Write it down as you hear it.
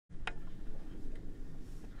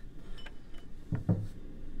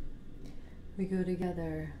We go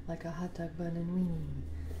together like a hot dog bun and weenie.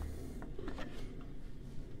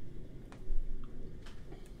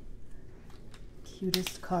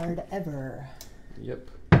 Cutest card ever.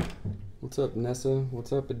 Yep. What's up, Nessa?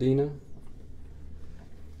 What's up, Adina?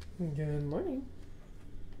 Good morning.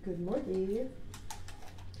 Good morning.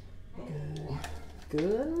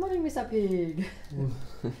 Good morning, Mr. Pig.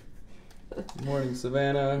 Morning,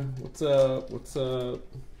 Savannah. What's up? What's up?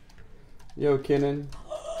 Yo, Kenan.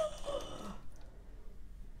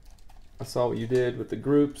 I saw what you did with the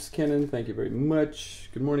groups, Kenan. Thank you very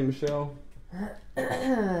much. Good morning, Michelle.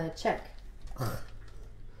 Check. Hold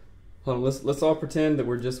on, let's all pretend that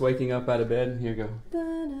we're just waking up out of bed. Here you go.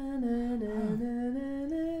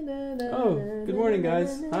 Oh, good morning,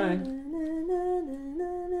 guys. Hi.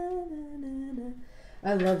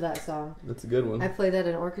 I love that song. That's a good one. I played that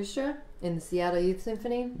in orchestra in the Seattle Youth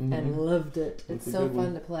Symphony and loved it. It's so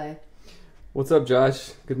fun to play. What's up,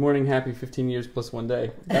 Josh? Good morning. Happy 15 years plus 1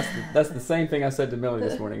 day. That's the same thing I said to Melanie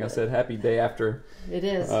this morning. I said happy day after it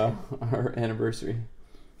is our anniversary.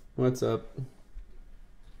 What's up?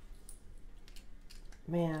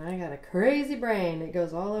 Man, I got a crazy brain. It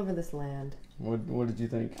goes all over this land. What did you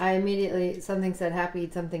think? Something said happy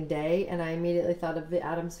something day, and I immediately thought of the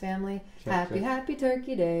Addams Family. Happy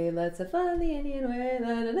Turkey Day. Let's have fun the Indian way.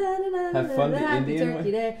 Have fun the Indian Turkey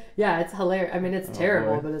way? Day. Yeah, it's hilarious. I mean, it's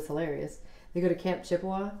terrible, but it's hilarious. They go to Camp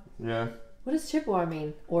Chippewa. Yeah. What does Chippewa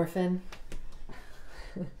mean? Orphan.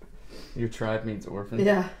 Your tribe means orphan.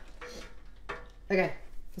 Yeah. Okay.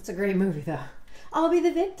 It's a great movie, though. I'll be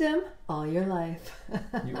the victim all your life.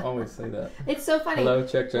 You always say that. It's so funny. Hello,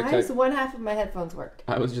 check. Why does one half of my headphones work?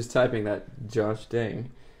 I was just typing that. Josh,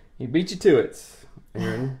 dang. He beat you to it.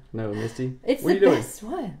 Aaron? No, Misty? It's what the are you best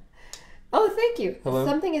one. Oh, thank you. Hello?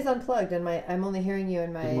 Something is unplugged and I'm only hearing you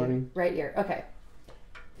in Good my morning. right ear. Okay.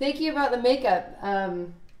 Thank you about the makeup.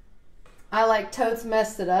 I totes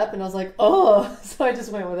messed it up and I was like, oh, so I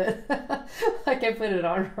just went with it. Like I put it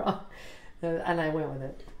on wrong. And I went with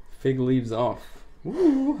it. Fig leaves off.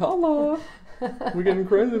 Ooh, hello. We're getting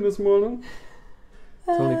crazy this morning.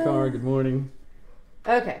 Tony Carr, good morning.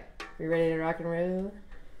 Okay. We ready to rock and roll?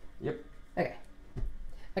 Yep. Okay.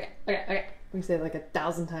 We say it like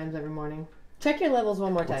 1,000 times every morning. Check your levels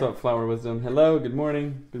one more time. What's up, Flower Wisdom? Hello, good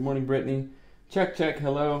morning. Good morning, Brittany. Check,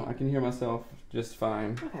 hello. I can hear myself just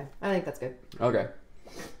fine. Okay. I think that's good. Okay.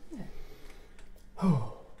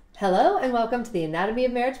 Hello and welcome to the Anatomy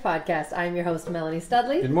of Marriage podcast. I'm your host, Melanie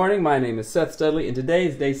Studley. Good morning. My name is Seth Studley, and today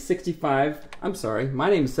is day 65. My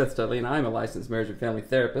name is Seth Studley, and I'm a licensed marriage and family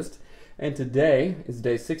therapist. And today is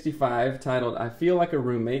day 65, titled, I Feel Like a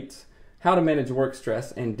Roommate, How to Manage Work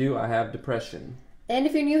Stress, and Do I Have Depression? And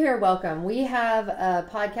if you're new here, welcome. We have a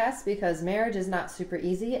podcast because marriage is not super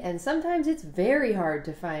easy, and sometimes it's very hard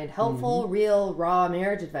to find helpful, real, raw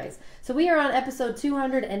marriage advice. So we are on episode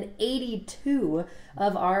 282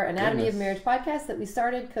 of our Anatomy of Marriage podcast that we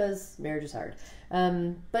started because marriage is hard.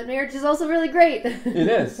 But marriage is also really great. It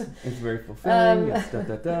is. It's very fulfilling.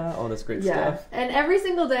 All this great stuff. And every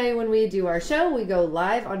single day when we do our show, we go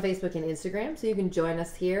live on Facebook and Instagram, so you can join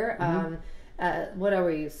us here. What are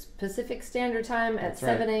we? Pacific Standard Time at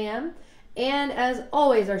 7 a.m. And as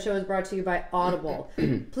always, our show is brought to you by Audible.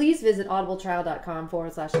 Please visit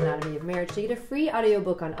audibletrial.com/anatomy of marriage to get a free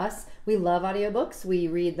audiobook on us. We love audiobooks. We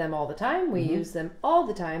read them all the time. We use them all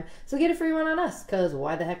the time. So get a free one on us, because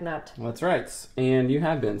why the heck not? Well, that's right. And you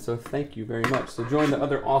have been, so thank you very much. So join the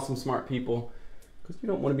other awesome smart people, because you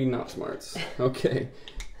don't want to be not smarts. Okay.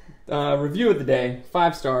 Review of the day,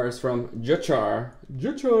 5 stars from Juchar.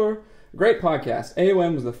 Great podcast.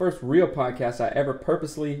 AOM was the first real podcast I ever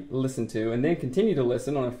purposely listened to and then continue to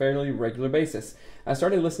listen on a fairly regular basis. I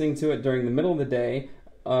started listening to it during the middle of the day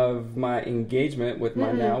of my engagement with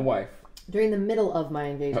my now wife. During the middle of my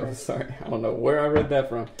engagement. Oh, sorry. I don't know where I read that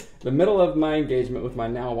from. The middle of my engagement with my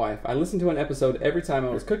now wife. I listened to an episode every time I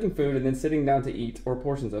was cooking food and then sitting down to eat, or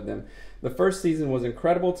portions of them. The first season was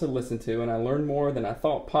incredible to listen to, and I learned more than I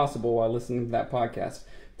thought possible while listening to that podcast.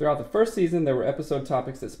 Throughout the first season, there were episode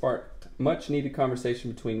topics that sparked much-needed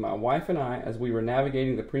conversation between my wife and I as we were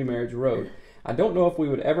navigating the pre-marriage road. I don't know if we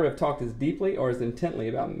would ever have talked as deeply or as intently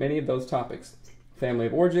about many of those topics. Family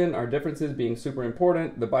of origin, our differences being super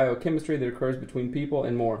important, the biochemistry that occurs between people,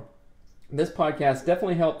 and more. This podcast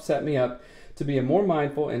definitely helped set me up to be a more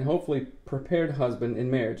mindful and hopefully prepared husband in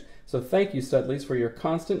marriage. So thank you, Studleys, for your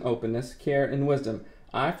constant openness, care, and wisdom.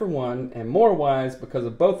 I, for one, am more wise because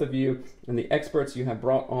of both of you and the experts you have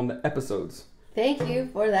brought on the episodes. Thank you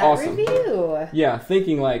for that review. Yeah,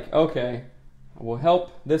 thinking like, okay, I will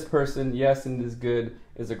help this person, yes, and it is good,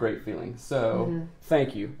 is a great feeling. So,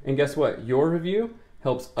 thank you. And guess what? Your review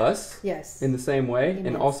helps us Yes. in the same way, and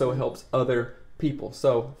Immensely. also helps other people.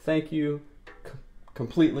 So thank you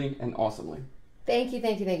completely and awesomely. Thank you,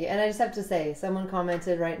 thank you, thank you. And I just have to say, someone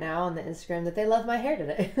commented right now on the Instagram that they love my hair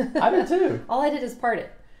today. I do too. All I did is part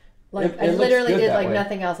it. Like, It I looks literally good did that like way.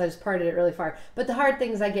 nothing else. I just parted it really far. But the hard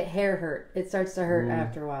thing is I get hair hurt. It starts to hurt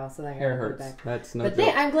after a while. So then I Hair gotta put it hurts. back. That's no But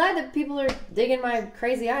joke. I'm glad that people are digging my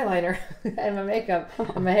crazy eyeliner and my makeup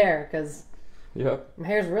and my hair, because Yep. my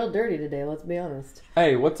hair's real dirty today, let's be honest.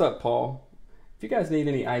 Hey, what's up, Paul? If you guys need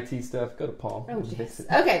any IT stuff, go to Paul. Oh, He'll fix jeez.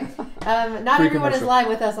 it. Okay. Not Free everyone is commercial. live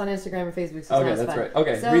with us on Instagram and Facebook, so Okay, it's that's fun. right.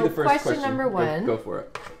 Okay, So read the first question. number one. Go for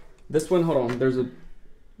it. This one, hold on. There's a.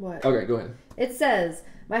 What? Okay, go ahead. It says,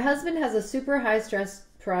 my husband has a super high stress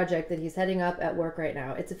project that he's heading up at work right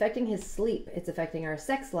now. It's affecting his sleep. It's affecting our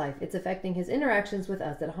sex life. It's affecting his interactions with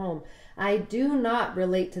us at home. I do not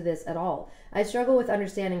relate to this at all. I struggle with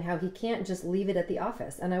understanding how he can't just leave it at the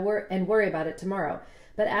office and worry about it tomorrow.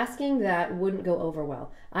 But asking that wouldn't go over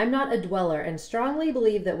well. I'm not a dweller and strongly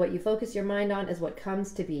believe that what you focus your mind on is what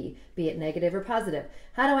comes to be it negative or positive.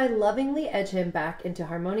 How do I lovingly edge him back into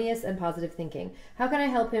harmonious and positive thinking? How can I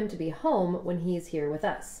help him to be home when he's here with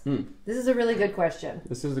us? This is a really good question.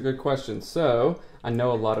 This is a good question. So, I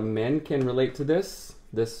know a lot of men can relate to this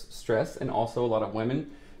stress, and also a lot of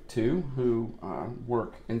women too, who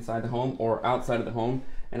work inside the home or outside of the home.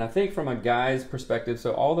 And I think from a guy's perspective,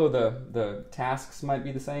 so although the tasks might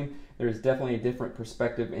be the same, there is definitely a different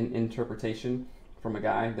perspective and interpretation from a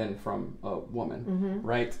guy than from a woman,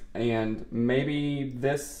 right? And maybe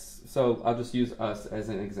so I'll just use us as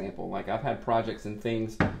an example. Like, I've had projects and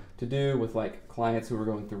things to do with like clients who are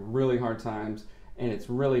going through really hard times, and it's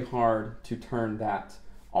really hard to turn that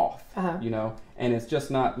off, you know? And it's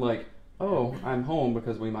just not like, oh, I'm home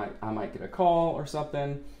because I might get a call or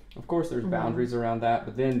something. Of course, there's boundaries around that,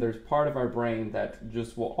 but then there's part of our brain that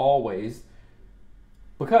just will always,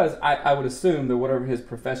 because I would assume that whatever his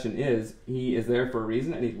profession is, he is there for a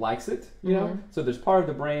reason and he likes it, you know? So there's part of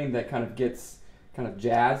the brain that kind of gets kind of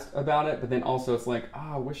jazzed about it, but then also it's like,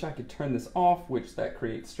 I wish I could turn this off, which that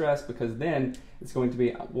creates stress, because then it's going to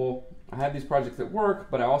be, well, I have these projects at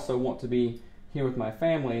work, but I also want to be here with my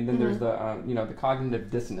family, and then there's the the cognitive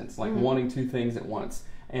dissonance, like wanting two things at once,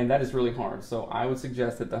 and that is really hard. So I would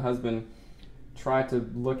suggest that the husband try to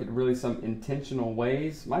look at really some intentional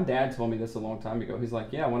ways. My dad told me this a long time ago. He's like,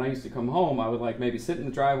 yeah, when I used to come home, I would like maybe sit in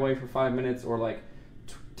the driveway for 5 minutes, or like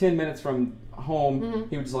 10 minutes from home.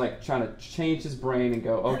 He would just like trying to change his brain and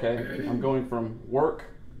go, okay, I'm going from work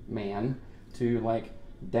man to like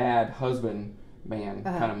dad, husband, man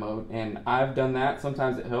kind of mode. And I've done that.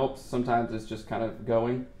 Sometimes it helps, sometimes it's just kind of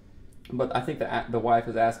going. But I think that the wife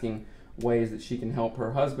is asking ways that she can help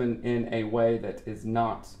her husband in a way that is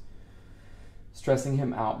not stressing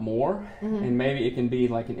him out more. And maybe it can be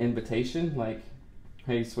like an invitation, like,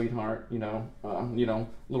 hey sweetheart,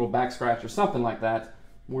 little back scratch or something like that.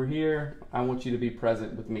 We're here, I want you to be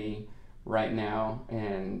present with me right now,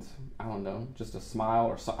 and I don't know, just a smile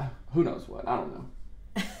or something, who knows what, I don't know.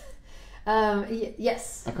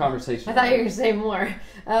 Yes. A conversation. I thought you were going to say more.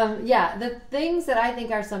 The things that I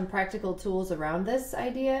think are some practical tools around this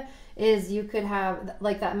idea is you could have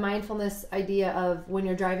like that mindfulness idea of when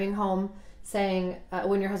you're driving home, saying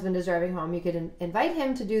when your husband is driving home, you could invite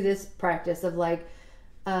him to do this practice of like,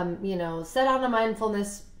 set on a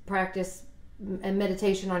mindfulness practice and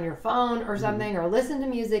meditation on your phone or something, or listen to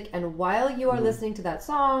music, and while you are listening to that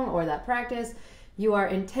song or that practice, you are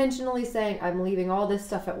intentionally saying, I'm leaving all this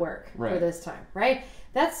stuff at work for this time, right?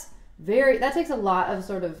 That takes a lot of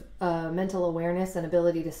sort of mental awareness and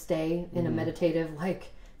ability to stay in a meditative,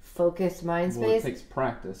 like focused mind space. Well, it takes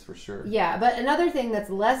practice for sure. Yeah, but another thing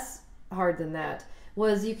that's less hard than that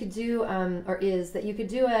was you could do,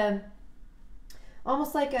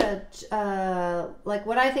 almost like like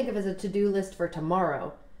what I think of as a to-do list for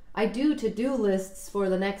tomorrow. I do to-do lists for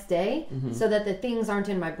the next day so that the things aren't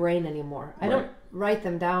in my brain anymore. I don't write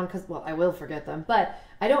them down because, well, I will forget them, but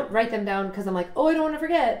I don't write them down because I'm like, oh, I don't want to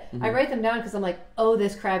forget. I write them down because I'm like, oh,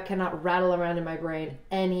 this crap cannot rattle around in my brain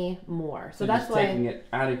anymore. So that's just why taking it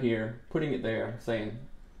out of here, putting it there, saying,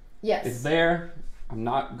 yes, it's there. I'm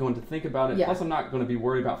not going to think about it. Yeah. Plus, I'm not going to be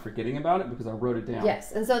worried about forgetting about it because I wrote it down.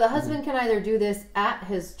 Yes, and so the husband can either do this at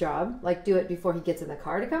his job, like do it before he gets in the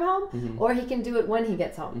car to come home, or he can do it when he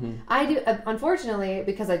gets home. I do, unfortunately,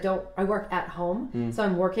 because I work at home, so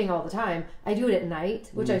I'm working all the time. I do it at night,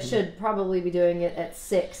 which I should probably be doing it at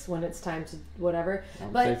 6 when it's time to whatever.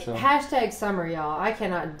 But so. hashtag summer, y'all. I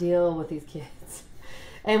cannot deal with these kids.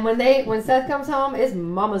 And when Seth comes home, it's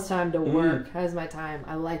mama's time to work. That's my time.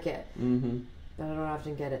 I like it. But I don't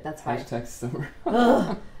often get it. That's fine. Hashtag summer.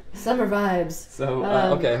 Ugh, summer vibes. So,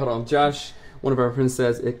 okay, hold on. Josh One of our friends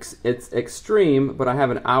says, it's extreme, but I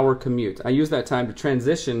have an hour commute. I use that time to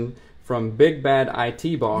transition from big bad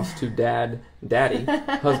IT boss to daddy,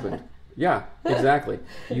 husband. Yeah, exactly.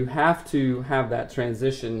 You have to have that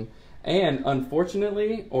transition. And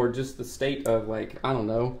unfortunately, or just the state of, like, I don't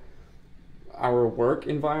know, our work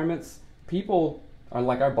environments, people are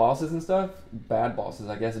like our bosses and stuff, bad bosses,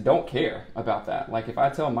 I guess, don't care about that. Like, if I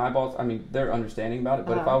tell my boss, I mean, they're understanding about it,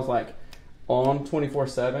 but if I was like on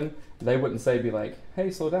 24/7, they wouldn't be like, hey,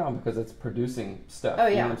 slow down, because it's producing stuff. Oh, yeah.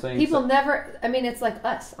 You know what I'm saying? People never, I mean, it's like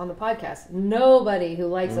us on the podcast. Nobody who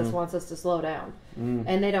likes us wants us to slow down.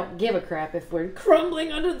 And they don't give a crap if we're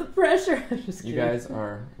crumbling under the pressure. Just you kidding. guys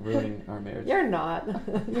are ruining our marriage. You're not.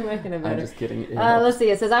 You're making it better. I'm just kidding. Let's see.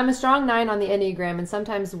 It says, I'm a strong 9 on the Enneagram and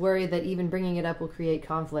sometimes worry that even bringing it up will create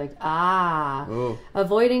conflict. Ooh.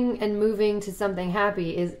 Avoiding and moving to something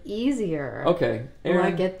happy is easier. Okay. Aaron,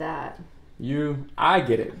 I get that. I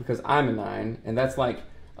get it, because I'm a 9, and that's like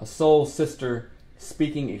a soul sister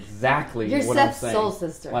speaking exactly You're what Seth's I'm saying. soul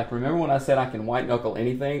sister. Like, remember when I said I can white knuckle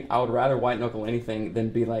anything? I would rather white knuckle anything than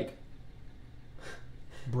be like,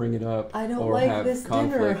 bring it up. I don't or like have this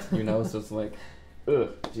conflict, dinner. You know, so it's like,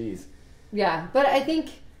 ugh, jeez. Yeah, but I think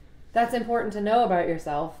that's important to know about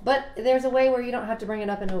yourself. But there's a way where you don't have to bring it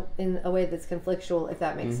up in a way that's conflictual, if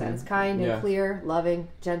that makes sense. Kind and clear, loving,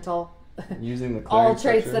 gentle. Using the all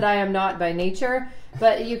traits that I am not by nature,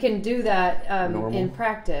 but you can do that in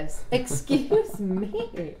practice. Excuse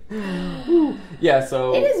me. Yeah,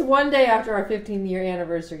 so it is one day after our 15-year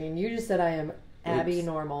anniversary, and you just said I am Abby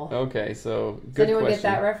Normal. Okay, so good Does anyone question.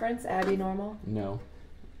 get that reference? Abby Normal? No.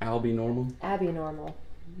 Albie Normal? Abby Normal.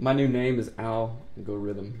 My new name is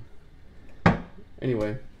Algorithm.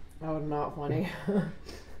 Anyway. That was not funny.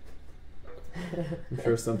 I'm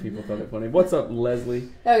sure some people thought it funny. What's up, Leslie?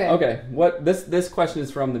 Okay. What this question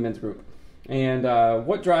is from the men's group. And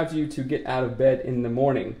what drives you to get out of bed in the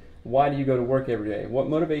morning? Why do you go to work every day? What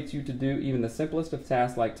motivates you to do even the simplest of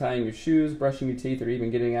tasks like tying your shoes, brushing your teeth, or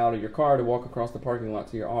even getting out of your car to walk across the parking lot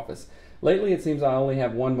to your office? Lately, it seems I only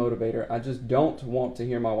have one motivator. I just don't want to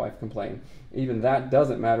hear my wife complain. Even that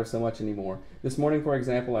doesn't matter so much anymore. This morning, for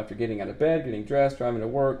example, after getting out of bed, getting dressed, driving to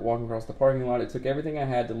work, walking across the parking lot, it took everything I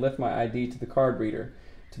had to lift my ID to the card reader.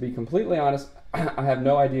 To be completely honest, I have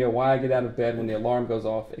no idea why I get out of bed when the alarm goes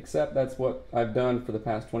off, except that's what I've done for the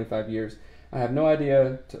past 25 years. I have no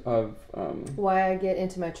idea why I get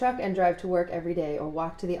into my truck and drive to work every day or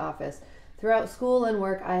walk to the office. Throughout school and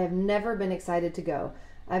work, I have never been excited to go.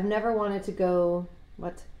 I've never wanted to go...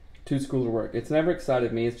 What? To school or work. It's never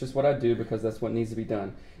excited me. It's just what I do because that's what needs to be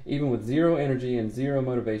done. Even with zero energy and zero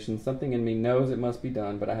motivation, something in me knows it must be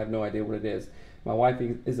done, but I have no idea what it is. My wife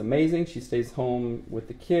is amazing. She stays home with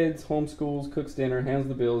the kids, homeschools, cooks dinner, handles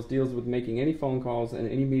the bills, deals with making any phone calls and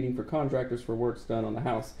any meeting for contractors for works done on the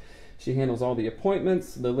house. She handles all the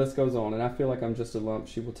appointments, the list goes on, and I feel like I'm just a lump.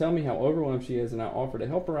 She will tell me how overwhelmed she is, and I offer to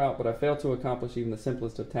help her out, but I fail to accomplish even the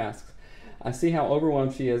simplest of tasks. I see how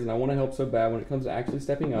overwhelmed she is, and I want to help so bad. When it comes to actually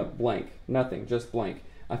stepping up, blank. Nothing, just blank.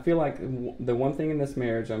 I feel like the one thing in this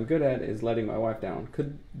marriage I'm good at is letting my wife down.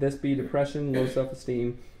 Could this be depression, low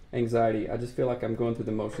self-esteem, anxiety? I just feel like I'm going through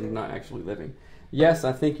the motions, not actually living. Yes,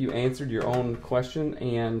 I think you answered your own question,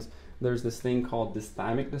 and there's this thing called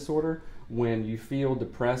dysthymic disorder, when you feel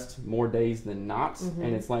depressed more days than not,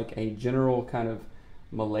 and it's like a general kind of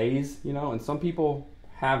malaise, you know, and some people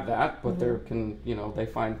have that, but they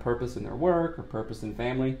find purpose in their work or purpose in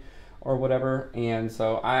family or whatever. And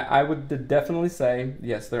so I would definitely say,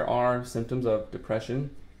 yes, there are symptoms of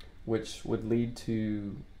depression, which would lead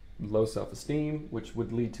to low self-esteem, which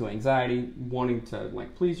would lead to anxiety, wanting to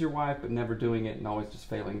like please your wife, but never doing it and always just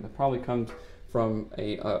failing. That probably comes from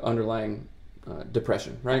a underlying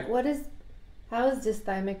depression, right? How is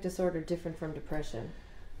dysthymic disorder different from depression?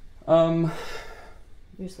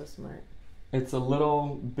 You're so smart. It's a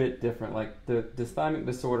little bit different. Like the dysthymic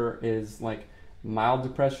disorder is like mild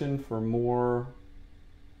depression for more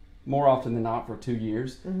often than not for 2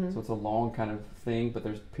 years. So it's a long kind of thing, but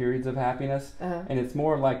there's periods of happiness, and it's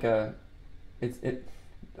more like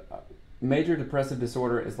major depressive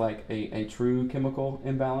disorder is like a true chemical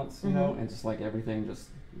imbalance, you know, and just like everything just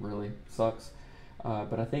really sucks.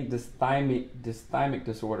 But I think dysthymic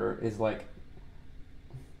disorder is like,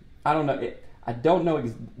 I don't know. I don't know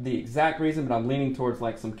the exact reason, but I'm leaning towards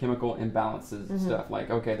like some chemical imbalances and stuff.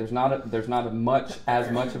 Like, okay, there's not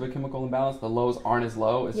as much of a chemical imbalance. The lows aren't as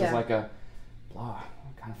low. It's just like I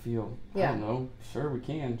kind of feel, I don't know. Sure we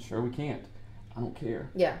can. Sure we can't. I don't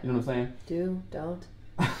care. Yeah. You know what I'm saying? Don't.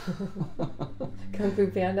 Kung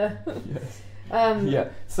Fu Panda. Yes. Yeah.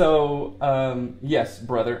 So, yes,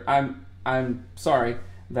 brother, I'm sorry,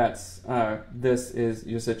 that's this is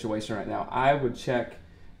your situation right now, I would check,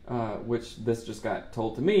 which this just got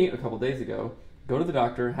told to me a couple days ago. Go to the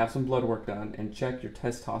doctor, have some blood work done, and check your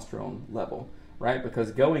testosterone level, right?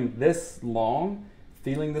 Because going this long,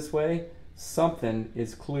 feeling this way, something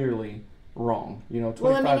is clearly wrong.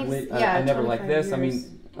 25 I never like this. Years. I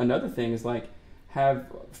mean, another thing is like, have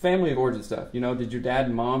family of origin stuff. Did your dad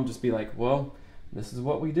and mom just be like, well, this is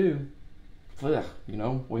what we do. Ugh,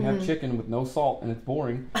 we have chicken with no salt and it's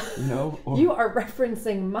boring, Or, you are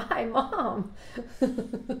referencing my mom.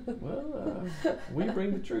 Well, we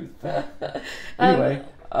bring the truth. Anyway,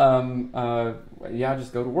 I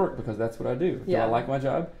just go to work because that's what I do. Do I like my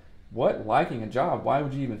job? What? Liking a job? Why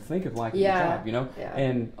would you even think of liking a job, Yeah.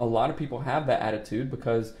 And a lot of people have that attitude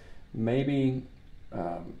because maybe,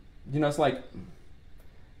 it's like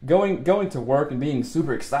going to work and being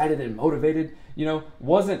super excited and motivated,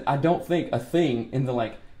 wasn't, I don't think, a thing in the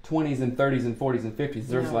like 20s and 30s and 40s and 50s.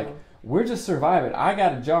 There's like, we're just surviving. I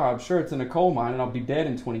got a job. Sure, it's in a coal mine and I'll be dead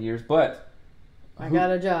in 20 years, but I got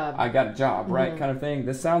a job. Right? Kind of thing.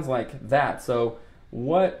 This sounds like that. So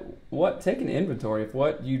take an inventory of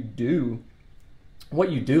what you do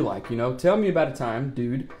like, tell me about a time,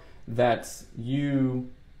 dude, that you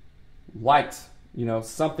liked,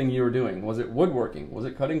 something you were doing. Was it woodworking? Was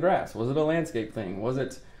it cutting grass? Was it a landscape thing? Was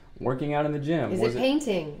it working out in the gym? Is it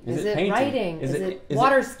painting? Is it writing? Is it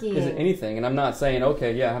water skiing? Is it anything? And I'm not saying,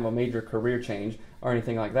 okay, yeah, I have a major career change or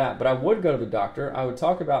anything like that, but I would go to the doctor. I would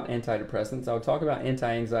talk about antidepressants. I would talk about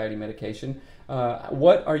anti-anxiety medication.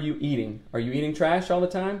 What are you eating? Are you eating trash all the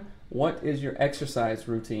time? What is your exercise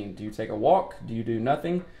routine? Do you take a walk? Do you do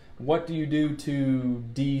nothing? What do you do to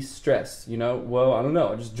de-stress? Well, I don't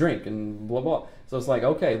know. I just drink and blah, blah. So it's like,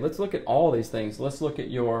 okay, let's look at all these things. Let's look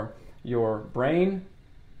at your brain.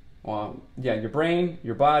 Your brain,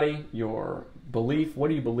 your body, your belief. What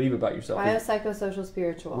do you believe about yourself? Biopsychosocial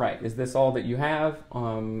spiritual. Right. Is this all that you have?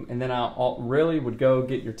 And then I really would go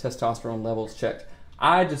get your testosterone levels checked.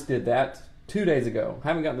 I just did that 2 days ago.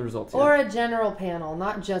 Haven't gotten the results yet. Or a general panel,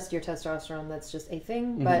 not just your testosterone. That's just a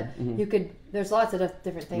thing, but you could. There's lots of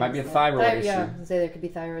different things. Might be a thyroid issue. Yeah, say there could be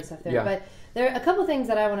thyroid stuff there. Yeah. But there are a couple things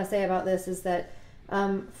that I want to say about this. Is that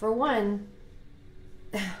for one.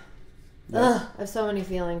 I have so many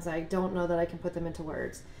feelings. I don't know that I can put them into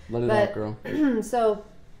words. Let it out, girl. So,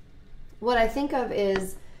 what I think of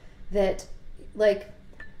is that, like,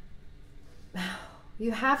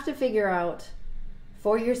 you have to figure out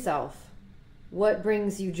for yourself what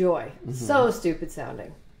brings you joy. Mm-hmm. So stupid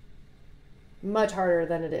sounding. Much harder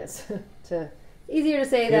than it is. Easier to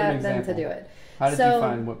say that than to do it. How did you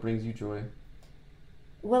find what brings you joy?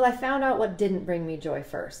 Well, I found out what didn't bring me joy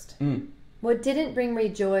first. What didn't bring me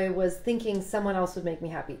joy was thinking someone else would make me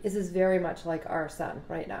happy. This is very much like our son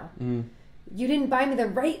right now. You didn't buy me the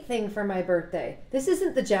right thing for my birthday. This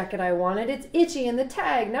isn't the jacket I wanted. It's itchy in the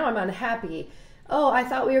tag. Now I'm unhappy. Oh, I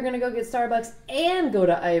thought we were going to go get Starbucks and go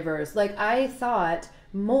to Ivar's. Like, I thought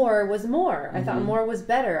more was more. I thought more was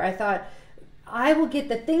better. I thought I will get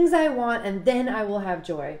the things I want and then I will have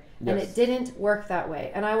joy. Yes. And it didn't work that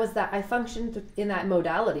way. And I functioned in that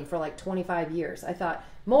modality for like 25 years. I thought,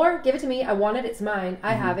 more, give it to me. I want it. It's mine.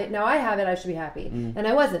 I have it. Now I have it. I should be happy. And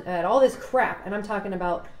I wasn't. I had all this crap. And I'm talking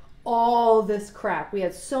about all this crap. We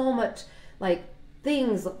had so much, like,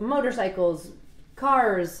 things, motorcycles,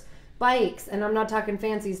 cars, bikes. And I'm not talking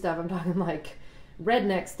fancy stuff. I'm talking, like,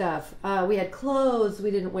 redneck stuff. We had clothes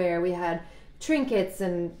we didn't wear. We had trinkets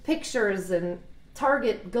and pictures and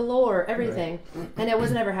Target galore, everything. Right. And I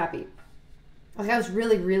wasn't ever happy. Like, I was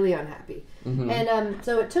really, really unhappy. And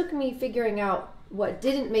so it took me figuring out what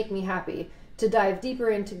didn't make me happy to dive deeper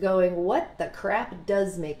into going, what the crap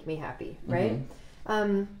does make me happy, right?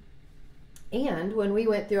 And when we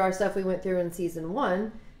went through our stuff we went through in season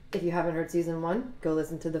 1, if you haven't heard season 1, go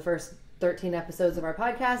listen to the first 13 episodes of our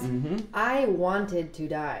podcast. I wanted to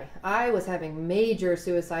die. I was having major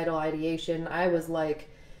suicidal ideation. I was like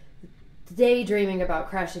daydreaming about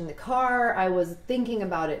crashing the car. I was thinking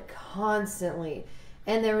about it constantly.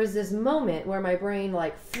 And there was this moment where my brain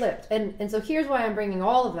like flipped. And so here's why I'm bringing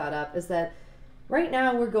all of that up is that right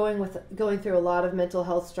now we're going through a lot of mental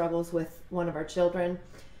health struggles with one of our children.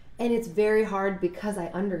 And it's very hard because I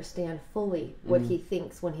understand fully what he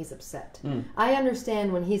thinks when he's upset. I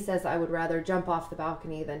understand when he says, I would rather jump off the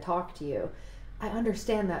balcony than talk to you. I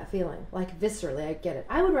understand that feeling. Like, viscerally, I get it.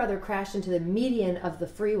 I would rather crash into the median of the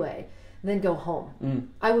freeway than go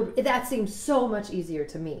home. That seemed so much easier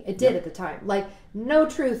to me. It did at the time. Like, no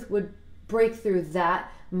truth would break through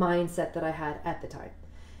that mindset that I had at the time.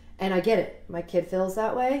 And I get it. My kid feels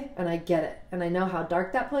that way, and I get it. And I know how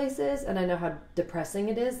dark that place is, and I know how depressing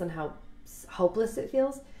it is, and how hopeless it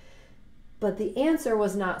feels. But the answer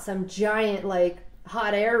was not some giant, like,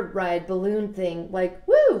 hot air ride balloon thing, like,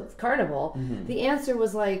 woo, carnival. The answer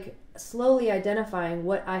was, like, slowly identifying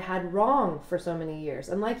what I had wrong for so many years.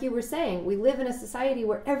 And like you were saying, we live in a society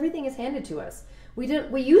where everything is handed to us.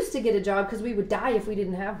 We used to get a job because we would die if we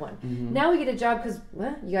didn't have one. Now we get a job because,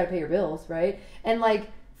 well, you got to pay your bills, right? And, like,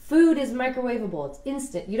 food is microwavable. It's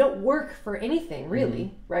instant. You don't work for anything,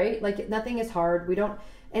 really, right? Like, nothing is hard. We don't.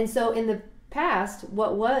 And so in the past,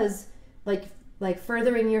 what was like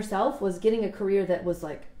furthering yourself was getting a career that was,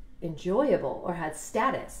 like, enjoyable or had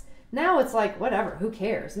status. Now it's like, whatever, who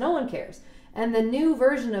cares? No one cares. And the new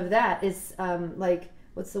version of that is like,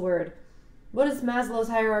 what's the word? What is Maslow's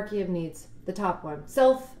hierarchy of needs? The top one.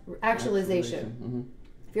 Self-actualization.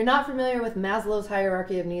 If you're not familiar with Maslow's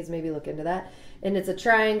hierarchy of needs, maybe look into that. And it's a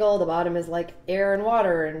triangle. The bottom is like air and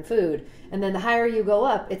water and food. And then the higher you go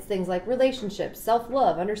up, it's things like relationships,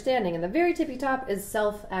 self-love, understanding. And the very tippy top is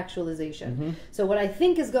self-actualization. So what I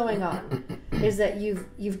think is going on is that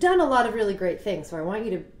you've done a lot of really great things. So I want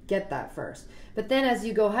you to get that first. But then as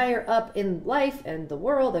you go higher up in life and the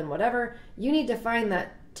world and whatever, you need to find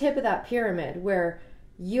that tip of that pyramid where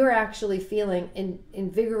you're actually feeling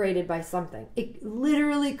invigorated by something. It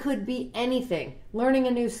literally could be anything. Learning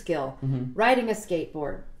a new skill, riding a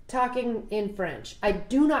skateboard, talking in French. I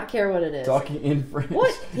do not care what it is. Talking in French.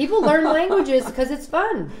 What? People learn languages because it's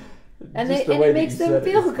fun. And it makes them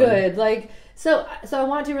feel good. Like, so I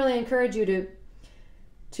want to really encourage you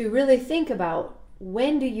to really think about,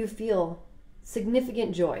 when do you feel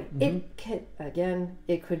significant joy?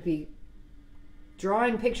 It could be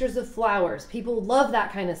drawing pictures of flowers. People love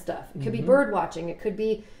that kind of stuff. It could be bird watching. It could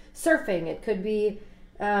be surfing. It could be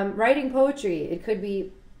writing poetry. It could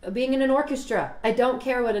be being in an orchestra. I don't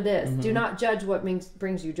care what it is. Do not judge what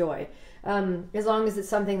brings you joy, as long as it's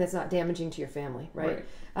something that's not damaging to your family, right?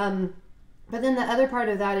 But then the other part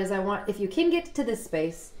of that is, if you can get to this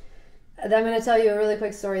space, I'm going to tell you a really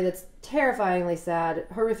quick story that's terrifyingly sad,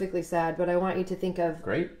 horrifically sad, but I want you to think of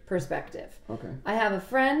perspective. Okay. I have a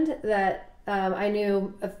friend that I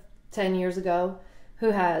knew 10 years ago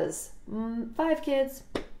who has 5 kids,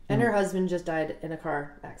 and her husband just died in a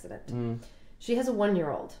car accident. She has a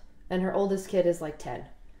 1-year-old, and her oldest kid is like 10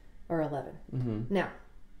 or 11. Now,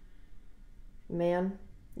 man,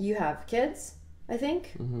 you have kids, I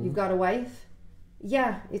think. You've got a wife.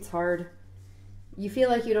 Yeah, it's hard. You feel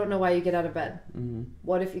like you don't know why you get out of bed.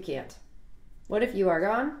 What if you can't? What if you are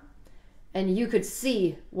gone and you could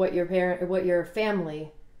see what your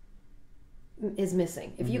family is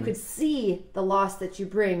missing? If you could see the loss that you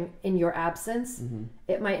bring in your absence,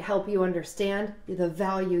 it might help you understand the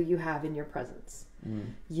value you have in your presence.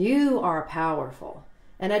 You are powerful.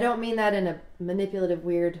 And I don't mean that in a manipulative,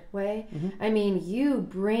 weird way. I mean, you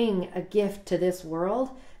bring a gift to this world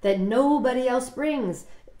that nobody else brings.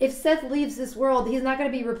 If Seth leaves this world, he's not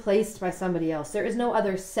going to be replaced by somebody else. There is no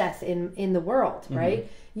other Seth in the world, right?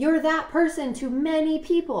 You're that person to many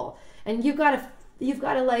people, and you've got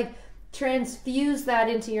to like transfuse that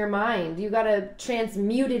into your mind. You got to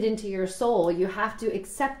transmute it into your soul. You have to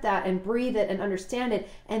accept that and breathe it and understand it,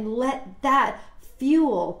 and let that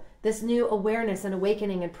fuel this new awareness and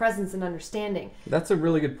awakening and presence and understanding. That's a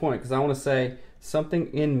really good point, because I want to say,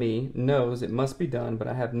 something in me knows it must be done, but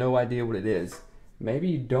I have no idea what it is. Maybe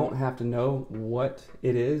you don't have to know what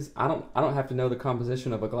it is. I don't have to know the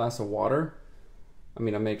composition of a glass of water. I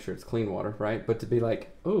mean, I make sure it's clean water, right? But to be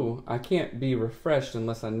like, ooh, I can't be refreshed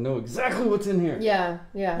unless I know exactly what's in here. Yeah.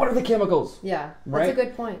 What are the chemicals? Yeah, that's right? a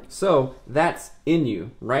good point. So that's in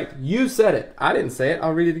you, right? You said it. I didn't say it.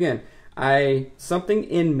 I'll read it again. Something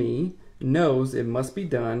in me knows it must be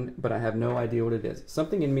done, but I have no idea what it is.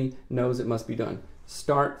 Something in me knows it must be done.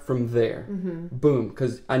 Start from there. Boom.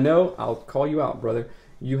 Because I know, I'll call you out, brother.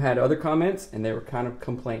 You had other comments, and they were kind of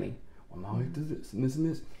complaining. Well, now I do this and this and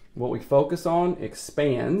this. What we focus on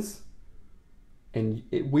expands, and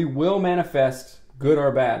we will manifest, good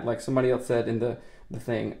or bad, like somebody else said in the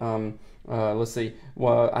thing. Let's see.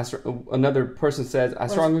 Well, another person says, I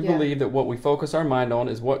strongly believe that what we focus our mind on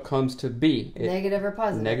is what comes to be. Negative or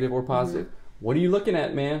positive. Negative or positive. What are you looking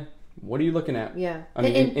at, man? What are you looking at? Yeah. I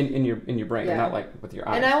mean, in your brain, not like with your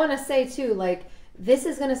eyes. And I want to say too, like, this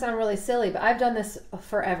is going to sound really silly, but I've done this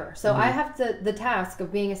forever. So I have the task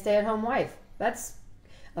of being a stay-at-home wife. That's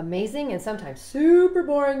amazing and sometimes super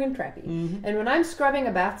boring and crappy. And when I'm scrubbing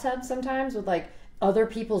a bathtub sometimes with like other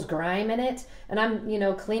people's grime in it, and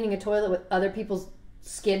I'm, cleaning a toilet with other people's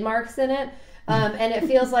skid marks in it, and it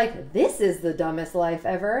feels like this is the dumbest life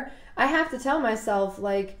ever, I have to tell myself,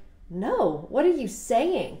 like, no, what are you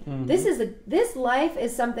saying? This life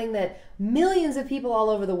is something that millions of people all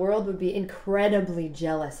over the world would be incredibly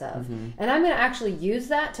jealous of. And I'm going to actually use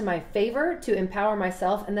that to my favor to empower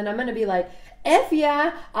myself. And then I'm going to be like, F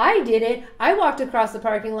yeah, I did it. I walked across the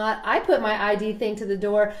parking lot. I put my ID thing to the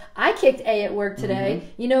door. I kicked A at work today.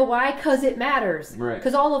 You know why? Because it matters. Right.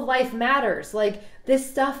 Because all of life matters. Like, this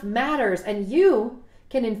stuff matters. And you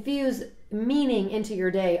can infuse meaning into your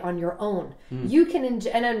day on your own. You can, and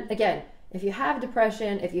then again, if you have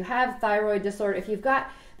depression, if you have thyroid disorder, if you've got,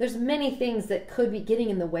 there's many things that could be getting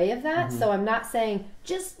in the way of that. So I'm not saying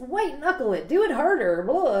just white knuckle it, do it harder,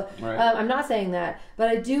 blah. Right. I'm not saying that, but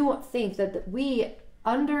I do think that we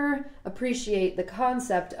underappreciate the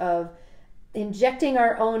concept of injecting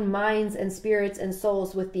our own minds and spirits and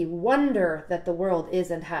souls with the wonder that the world is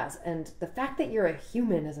and has. And the fact that you're a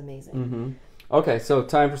human is amazing. Okay, so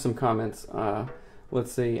time for some comments.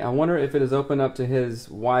 Let's see. I wonder if it is open up to his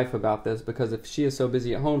wife about this, because if she is so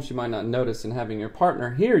busy at home, she might not notice, and having your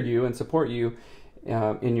partner hear you and support you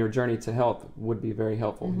in your journey to health would be very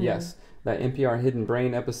helpful. Yes. That NPR Hidden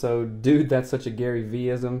Brain episode, dude, that's such a Gary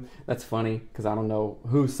V-ism. That's funny, because I don't know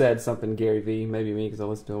who said something Gary V. Maybe me, because I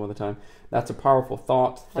listen to him all the time. That's a powerful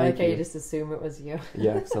thought. Thank you. You just assume it was you.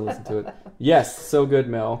 Yeah, because I listen to it. Yes, so good,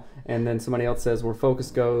 Mel. And then somebody else says, where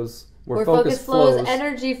focus goes, where focus flows,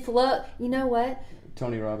 energy flow. You know what?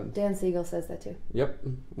 Tony Robbins. Dan Siegel says that too. Yep.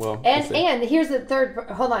 Well, and here's the third.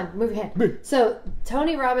 Hold on, move your hand. So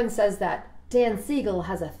Tony Robbins says that. Dan Siegel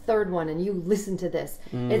has a third one, and you listen to this.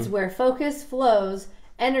 It's where focus flows.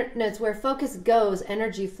 It's where focus goes,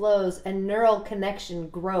 energy flows, and neural connection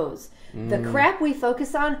grows. The crap we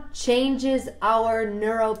focus on changes our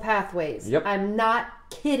neural pathways. Yep. I'm not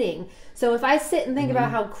kidding. So if I sit and think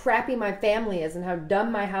about how crappy my family is and how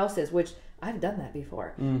dumb my house is, which I've done that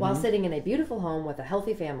before, while sitting in a beautiful home with a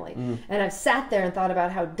healthy family. And I've sat there and thought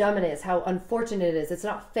about how dumb it is, how unfortunate it is. It's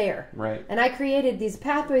not fair. Right. And I created these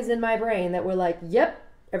pathways in my brain that were like, yep,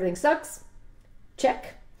 everything sucks.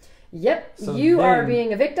 Check. Yep, So you then- are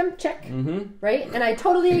being a victim. Check. Right? And I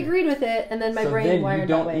totally agreed with it. And then my brain then wired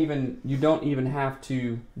that way. you don't even have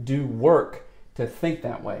to do work to think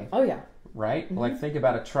that way. Oh, yeah. Right? Like, think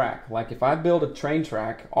about a track. Like, if I build a train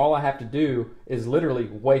track, all I have to do is literally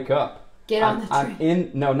wake up. Get on the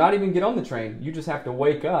train. No, not even get on the train. You just have to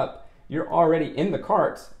wake up. You're already in the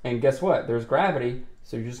carts, and guess what? There's gravity,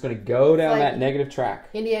 so you're just going to go down that negative track.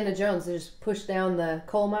 Indiana Jones, they just push down the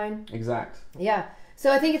coal mine. Exact. Yeah.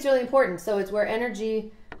 So I think it's really important. So it's where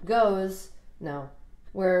energy goes. No.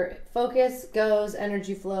 Where focus goes,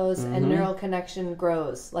 energy flows, and neural connection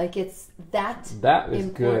grows. Like, it's that is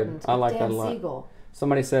important. good. I like Dan that a lot. Siegel.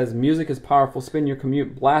 Somebody says, music is powerful. Spend your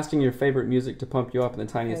commute blasting your favorite music to pump you up in the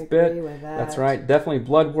tiniest I agree bit. with that. That's right. Definitely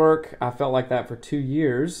blood work. I felt like that for 2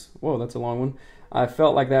 years. Whoa, that's a long one. I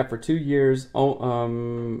felt like that for 2 years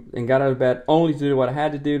and got out of bed only to do what I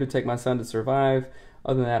had to do to take my son to survive.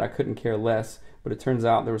 Other than that, I couldn't care less. But it turns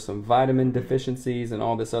out there were some vitamin deficiencies and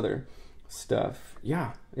all this other stuff.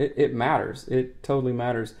 Yeah, it matters. It totally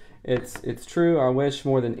matters. It's true. I wish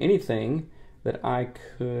more than anything that I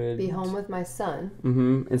could Be home with my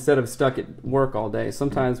son. Instead of stuck at work all day.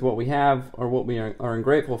 Sometimes what we have or what we are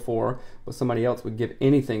ungrateful for, what somebody else would give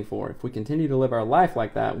anything for. If we continue to live our life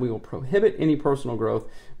like that, we will prohibit any personal growth.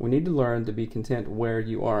 We need to learn to be content where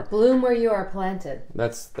you are. Bloom where you are planted.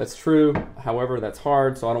 That's true. However, that's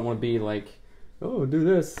hard. So I don't want to be like, oh, do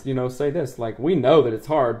this, say this. Like, we know that it's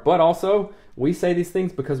hard, but also we say these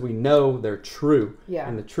things because we know they're true. Yeah.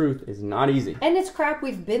 And the truth is not easy. And it's crap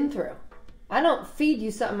we've been through. I don't feed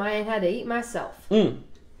you something I ain't had to eat myself.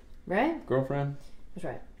 Right? Girlfriend? That's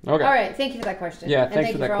right. Okay. All right. Thank you for that question. Yeah, and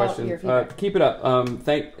thanks for that question. Your feedback. Keep it up.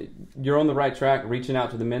 You're on the right track, reaching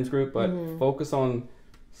out to the men's group, but focus on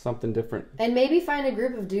something different. And maybe find a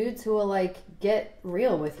group of dudes who will get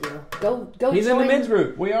real with you. Go. He's join in the men's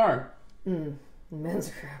group. We are. Men's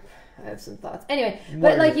group. I have some thoughts. Anyway,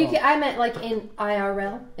 but I meant in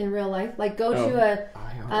IRL, in real life. Like, go to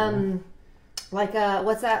a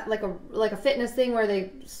what's that? Like a fitness thing where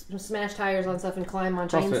they smash tires on stuff and climb on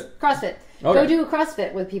chains. CrossFit. Okay. Go do a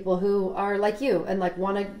CrossFit with people who are like you and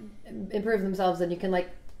want to improve themselves, and you can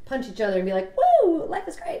punch each other and be like, "Woo, life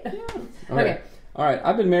is great." Yeah. Okay. All right.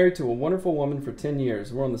 I've been married to a wonderful woman for 10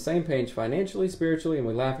 years. We're on the same page financially, spiritually, and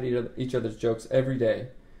we laugh at each other's jokes every day.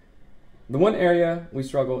 The one area we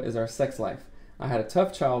struggle is our sex life. I had a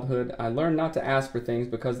tough childhood. I learned not to ask for things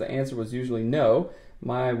because the answer was usually no.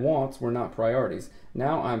 My wants were not priorities.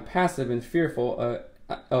 Now I'm passive and fearful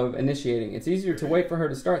of initiating. It's easier to wait for her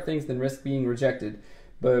to start things than risk being rejected.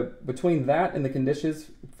 But between that and the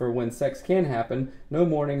conditions for when sex can happen, no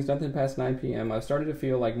mornings, nothing past 9 p.m., I've started to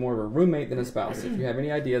feel like more of a roommate than a spouse. If you have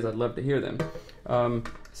any ideas, I'd love to hear them.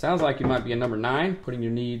 Sounds like you might be a number 9, putting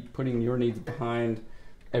your needs behind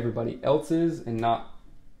everybody else's and not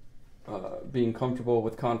being comfortable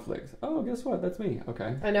with conflict. Oh, guess what? That's me.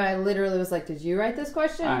 Okay. I know. I literally was like, did you write this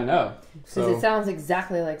question? I know. Because it sounds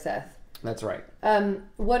exactly like Seth. That's right.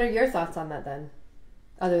 What are your thoughts on that then?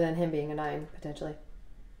 Other than him being a 9, potentially.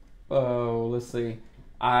 Oh, let's see.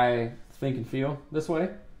 I think and feel this way.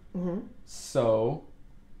 Mm-hmm. So,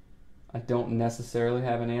 I don't necessarily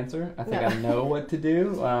have an answer. I think I know what to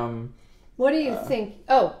do. What do you think?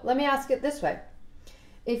 Oh, let me ask it this way.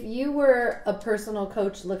 If you were a personal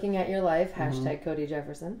coach looking at your life, hashtag Cody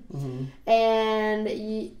Jefferson, and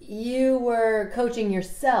you were coaching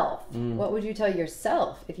yourself, what would you tell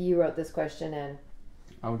yourself if you wrote this question in?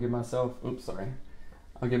 I would give myself,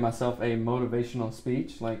 I'll give myself a motivational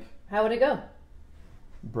speech like, how would it go?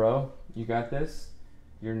 Bro, you got this.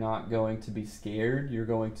 You're not going to be scared. You're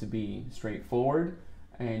going to be straightforward,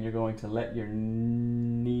 and you're going to let your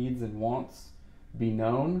needs and wants be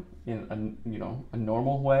known in a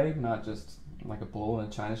normal way, not just like a bull in a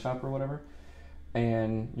china shop or whatever.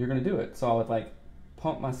 And you're going to do it. So I would like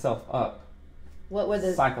pump myself up. What was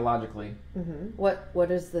it psychologically? What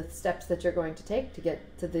is the steps that you're going to take to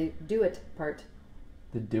get to the do it part?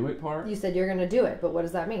 The do it part? You said you're going to do it, but what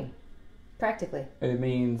does that mean? Practically. It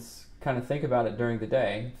means kind of think about it during the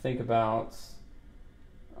day. Think about,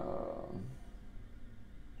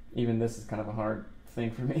 even this is kind of a hard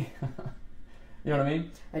thing for me. You know what I mean?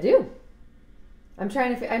 I do. I'm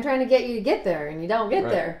trying to get you to get there, and you don't get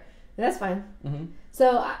there. That's fine. Mm-hmm.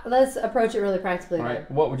 So let's approach it really practically. All right.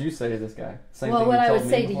 What would you say to this guy? Same thing what I would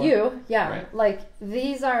say to you, like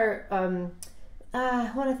these are.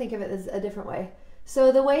 I want to think of it as a different way.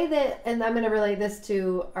 So the way that, and I'm going to relate this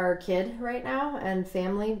to our kid right now and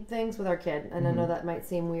family things with our kid. And I know that might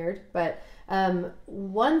seem weird, but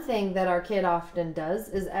one thing that our kid often does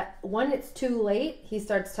is when it's too late, he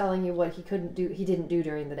starts telling you what he didn't do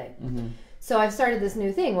during the day. So I've started this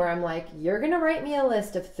new thing where I'm like, you're going to write me a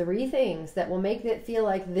list of 3 things that will make it feel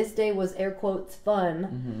like this day was air quotes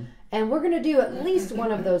fun. And we're going to do at least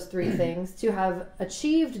one of those 3 things to have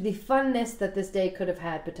achieved the funness that this day could have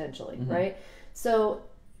had potentially, right? So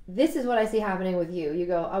this is what I see happening with you. You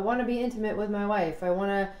go, I want to be intimate with my wife. I want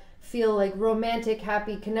to feel like romantic,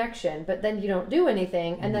 happy connection. But then you don't do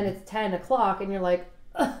anything. And then it's 10 o'clock and you're like,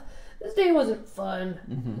 this day wasn't fun.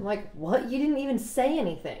 I'm like, what? You didn't even say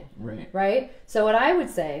anything. Right? So what I would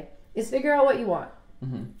say is figure out what you want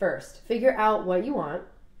first. Figure out what you want.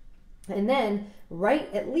 And then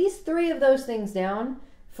write at least 3 of those things down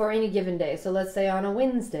for any given day. So let's say on a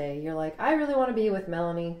Wednesday, you're like, I really want to be with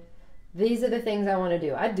Melanie. These are the things I want to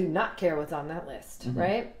do. I do not care what's on that list,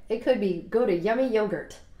 right? It could be go to Yummy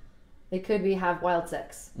Yogurt. It could be have wild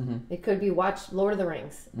sex. It could be watch Lord of the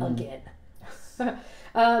Rings again. But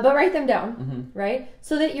write them down, right?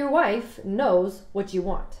 So that your wife knows what you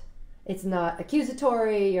want. It's not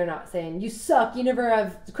accusatory. You're not saying, you suck. You never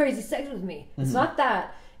have crazy sex with me. It's not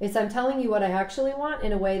that. It's I'm telling you what I actually want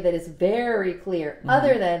in a way that is very clear.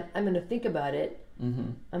 Other than I'm going to think about it.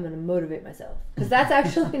 I'm going to motivate myself. Because that's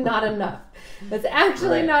actually not enough. That's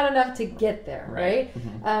actually not enough to get there, right?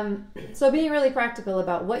 So being really practical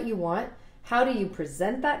about what you want, how do you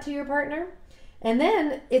present that to your partner? And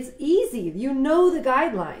then it's easy. You know the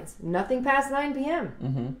guidelines. Nothing past 9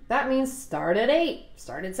 p.m. That means start at 8.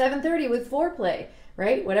 Start at 7:30 with foreplay,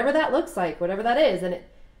 right? Whatever that looks like, whatever that is. And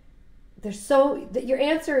your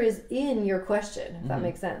answer is in your question, if that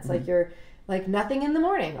makes sense. Like you're like nothing in the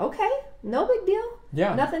morning. Okay, no big deal.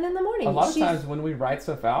 Yeah. Nothing in the morning. A lot of times when we write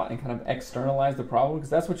stuff out and kind of externalize the problem, because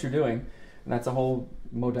that's what you're doing, and that's a whole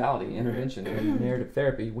modality, intervention, in narrative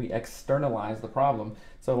therapy, we externalize the problem.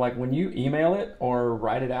 So like when you email it or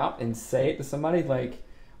write it out and say it to somebody, like,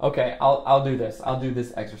 okay, I'll do this. I'll do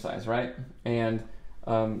this exercise, right? And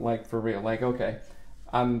like for real, like, okay,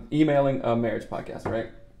 I'm emailing a marriage podcast, right?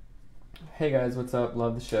 Hey guys, what's up?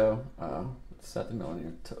 Love the show. Seth and Melanie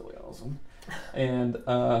are totally awesome. And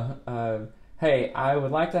hey, I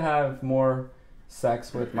would like to have more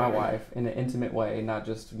sex with my wife in an intimate way, not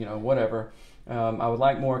just, whatever. I would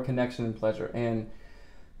like more connection and pleasure. And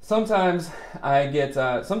sometimes I get,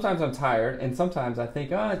 sometimes I'm tired, and sometimes I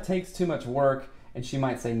think, it takes too much work, and she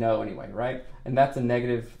might say no anyway, right? And that's a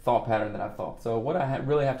negative thought pattern that I've thought. So what I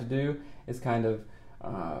really have to do is kind of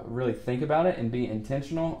really think about it and be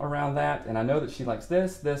intentional around that. And I know that she likes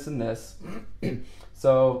this, this, and this.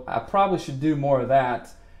 So I probably should do more of that,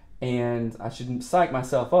 and I should psych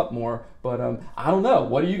myself up more. But I don't know.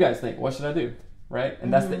 What do you guys think? What should I do? right?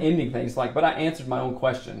 And that's the ending thing. It's like, but I answered my own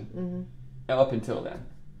question up until then,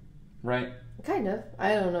 right? Kind of.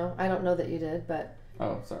 I don't know. I don't know that you did, but...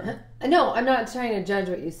 Oh, sorry. No, I'm not trying to judge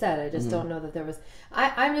what you said. I just don't know that there was...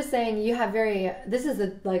 I'm just saying you have very... This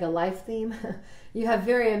is like a life theme. You have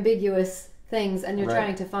very ambiguous things, and you're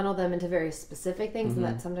trying to funnel them into very specific things, and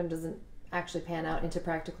that sometimes doesn't actually pan out into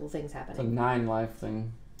practical things happening. It's a 9 life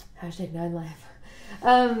thing. Hashtag 9 life.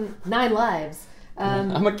 9 lives.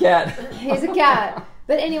 I'm a cat. He's a cat.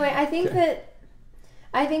 But anyway, I think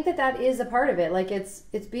that is a part of it. Like it's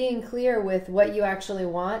being clear with what you actually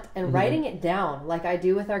want and writing it down, like I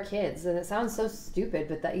do with our kids. And it sounds so stupid,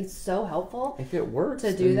 but that is so helpful. If it works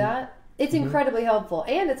to do that, it's incredibly helpful,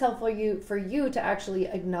 and it's helpful for you to actually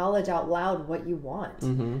acknowledge out loud what you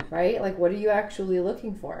want, right? Like, what are you actually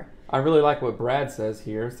looking for? I really like what Brad says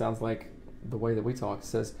here. Sounds like the way that we talk. It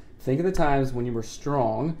says, think of the times when you were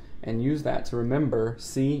strong and use that to remember,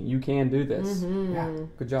 see, you can do this. Yeah,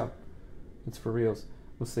 good job. It's for reals.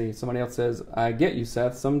 Let's see. Somebody else says, I get you,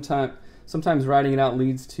 Seth. Sometimes writing it out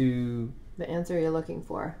leads to... the answer you're looking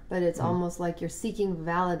for. But it's almost like you're seeking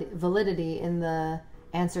validity in the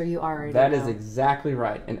answer you already know. That is exactly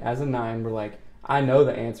right. And as a 9, we're like, I know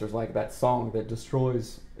the answers, like that song that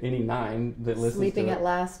destroys any 9 that listens Sleeping to it. at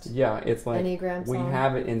Last. Yeah, it's like Enneagram we song.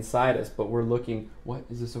 have it inside us, but we're looking, what,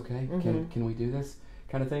 is this okay? Can we do this?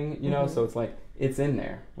 Kind of thing, you know? So it's like, it's in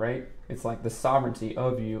there, right? It's like the sovereignty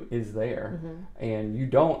of you is there. And you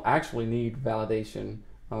don't actually need validation.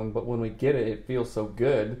 But when we get it, it feels so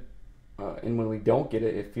good. And when we don't get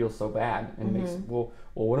it, it feels so bad. And makes, well,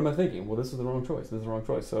 what am I thinking? Well, this is the wrong choice. This is the wrong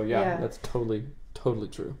choice. So yeah. That's totally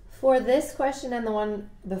true. For this question and the one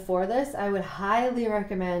before this, I would highly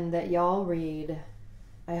recommend that y'all read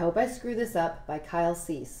I Hope I Screw This Up by Kyle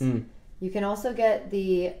Cease. You can also get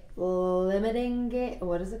the Limitation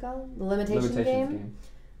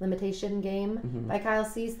Game by Kyle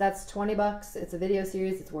Cease. That's $20. It's a video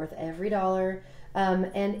series. It's worth every dollar.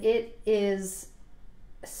 And it is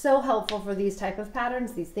so helpful for these type of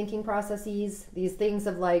patterns, these thinking processes, these things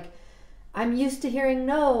of like, I'm used to hearing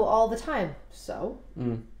no all the time. So,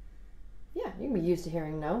 yeah, you can be used to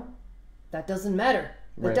hearing no. That doesn't matter.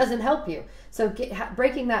 That doesn't help you. So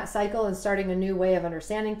breaking that cycle and starting a new way of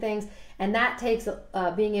understanding things, and that takes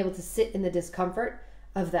being able to sit in the discomfort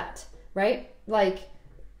of that, right? Like,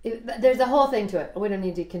 there's a whole thing to it. We don't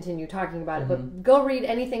need to continue talking about it, but go read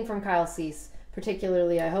anything from Kyle Cease,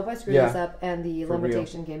 particularly I Hope I Screw This Up and the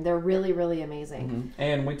Limitation Game. They're really, really amazing.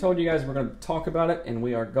 And we told you guys we're going to talk about it, and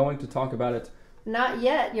we are going to talk about it. Not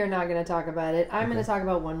yet. You're not going to talk about it. I'm going to talk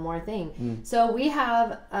about one more thing. So we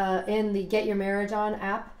have in the Get Your Marriage On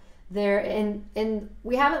app there, and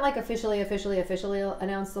we haven't like officially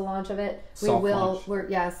announced the launch of it. Soft launch.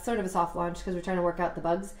 It's sort of a soft launch because we're trying to work out the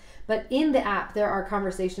bugs. But in the app, there are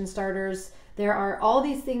conversation starters. There are all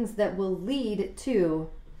these things that will lead to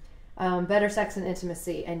better sex and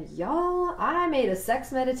intimacy. And y'all, I made a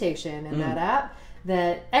sex meditation in that app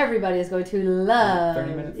that everybody is going to love.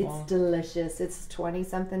 30 minutes long. It's delicious. It's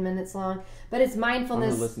 20-something minutes long. But it's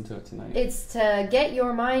mindfulness. I'm going to listen to it tonight. It's to get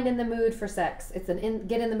your mind in the mood for sex. It's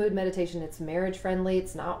get in the mood meditation. It's marriage friendly.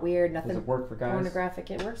 It's not weird. Nothing. Does it work for guys?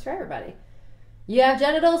 Pornographic. It works for everybody. You have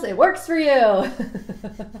genitals, it works for you.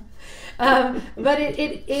 But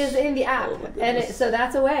it is in the app. And so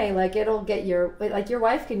that's a way. Like it'll get your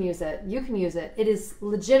wife can use it. You can use it. It is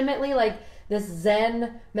legitimately like this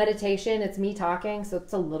Zen meditation. It's me talking, so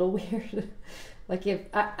it's a little weird. Like if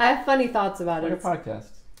I have funny thoughts about it. Like a podcast.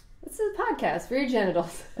 It's a podcast for your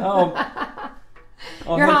genitals. Your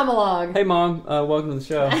homologue. Hey mom, welcome to the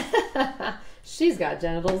show. She's got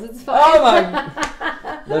genitals. It's fine. Oh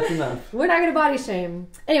my! That's enough. We're not going to body shame.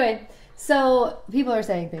 Anyway, so people are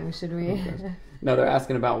saying things. Should we? Okay. No, they're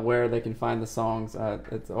asking about where they can find the songs.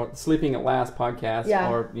 It's Sleeping at Last podcast,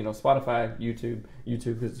 or Spotify, YouTube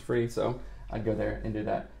because it's free. So I'd go there and do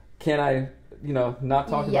that. Can I, not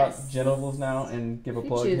talk about genitals now and give a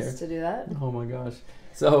plug here? Choose to do that. Oh my gosh!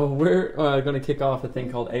 So we're going to kick off a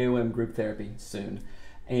thing called AOM Group Therapy soon,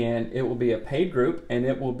 and it will be a paid group, and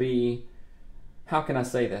it will be. How can I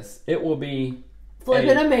say this? It will be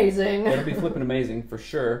flippin' amazing. It'll be flippin' amazing for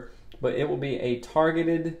sure, but it will be a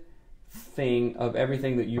targeted thing of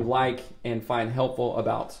everything that you like and find helpful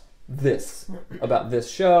about this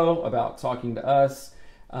show, about talking to us.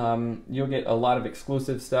 You'll get a lot of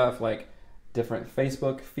exclusive stuff like different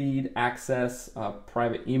Facebook feed access,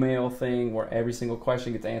 private email thing where every single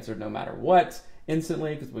question gets answered no matter what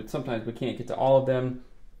instantly because sometimes we can't get to all of them.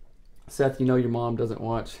 Seth, your mom doesn't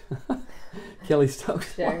watch. Kelly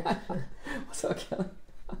Stokes. Sure. What's up, Kelly?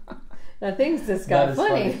 Now things just got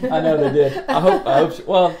funny. I know they did. I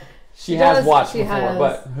hope she has watched before,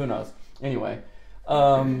 but who knows? Anyway,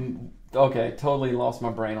 Okay, totally lost my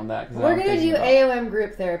brain on that. We're going to do AOM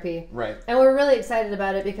group therapy. Right. And we're really excited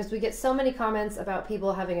about it because we get so many comments about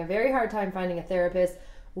people having a very hard time finding a therapist.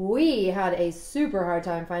 We had a super hard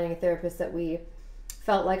time finding a therapist that we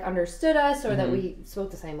felt like understood us or that we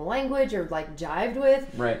spoke the same language or like jived with.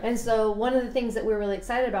 Right. And so one of the things that we're really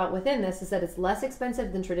excited about within this is that it's less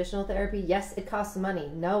expensive than traditional therapy. Yes, it costs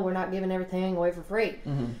money. No, we're not giving everything away for free.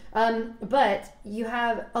 But you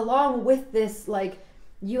have, along with this, like,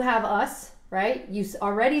 you have us, right? You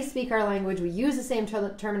already speak our language. We use the same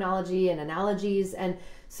terminology and analogies. And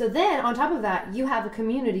so then on top of that, you have a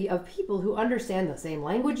community of people who understand the same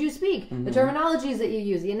language you speak, the terminologies that you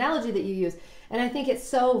use, the analogy that you use. And I think it's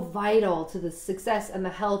so vital to the success and the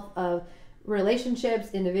health of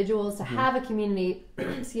relationships, individuals, to have a community,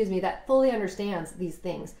 that fully understands these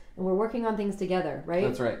things. And we're working on things together, right?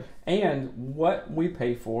 That's right. And what we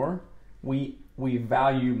pay for, we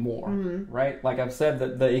value more, right? Like I've said,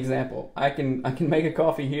 the example, I can make a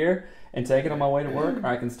coffee here and take it on my way to work, or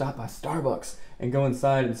I can stop by Starbucks and go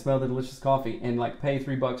inside and smell the delicious coffee and like pay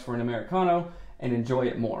 $3 for an Americano and enjoy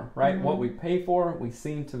it more, right? What we pay for, we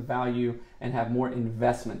seem to value and have more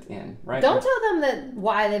investment in, right? Don't tell them that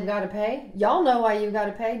why they've got to pay. Y'all know why you got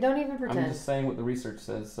to pay. Don't even pretend. I'm just saying what the research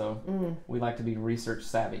says, so we like to be research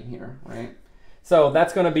savvy here, right? So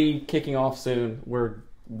that's going to be kicking off soon. We're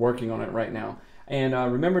working on it right now. And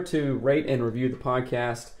remember to rate and review the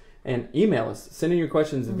podcast and email us. Send in your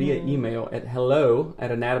questions via email at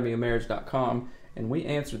hello@anatomyofmarriage.com, and we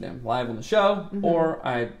answer them live on the show, or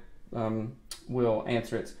I will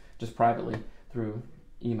answer it just privately through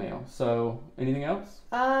email. So anything else?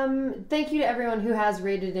 Thank you to everyone who has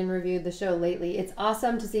rated and reviewed the show lately. It's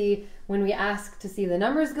awesome to see when we ask to see the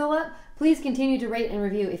numbers go up. Please continue to rate and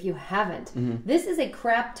review if you haven't. This is a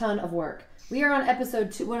crap ton of work. We are on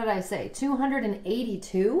episode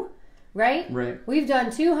 282, right? Right. We've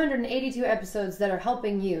done 282 episodes that are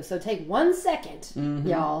helping you. So take 1 second,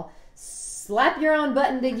 y'all. Slap your own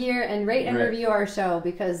button to gear and rate and review our show,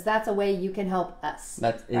 because that's a way you can help us.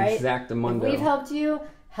 That's right? exactamundo. If we've helped you,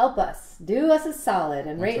 help us. Do us a solid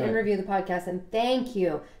and rate and review the podcast. And thank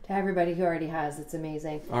you to everybody who already has. It's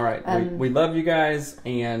amazing. All right. We love you guys,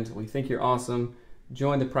 and we think you're awesome.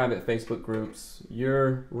 Join the private Facebook groups.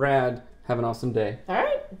 You're rad. Have an awesome day. All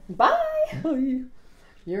right. Bye. Bye.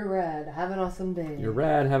 You're rad. Have an awesome day. You're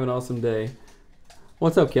rad. Have an awesome day.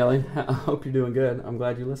 What's up, Kelly? I hope you're doing good. I'm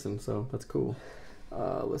glad you listened, so that's cool.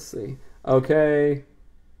 Let's see. Okay.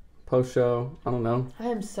 Post show. I don't know. I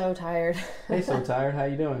am so tired. Hey, so tired. How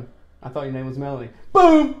you doing? I thought your name was Melody.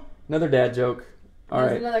 Boom! Another dad joke. All right.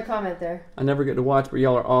 There's another comment there. I never get to watch, but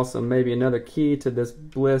y'all are awesome. Maybe another key to this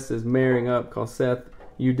bliss is marrying up. Call Seth.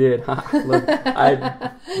 You did. Look,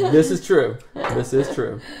 this is true. This is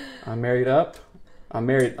true. I'm married up.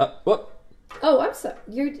 What? Oh, I'm sorry.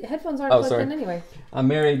 Your headphones aren't plugged in anyway. I'm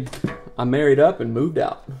married up and moved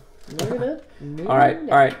out. Moved up. All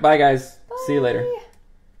right. Bye, guys. Bye. See you later.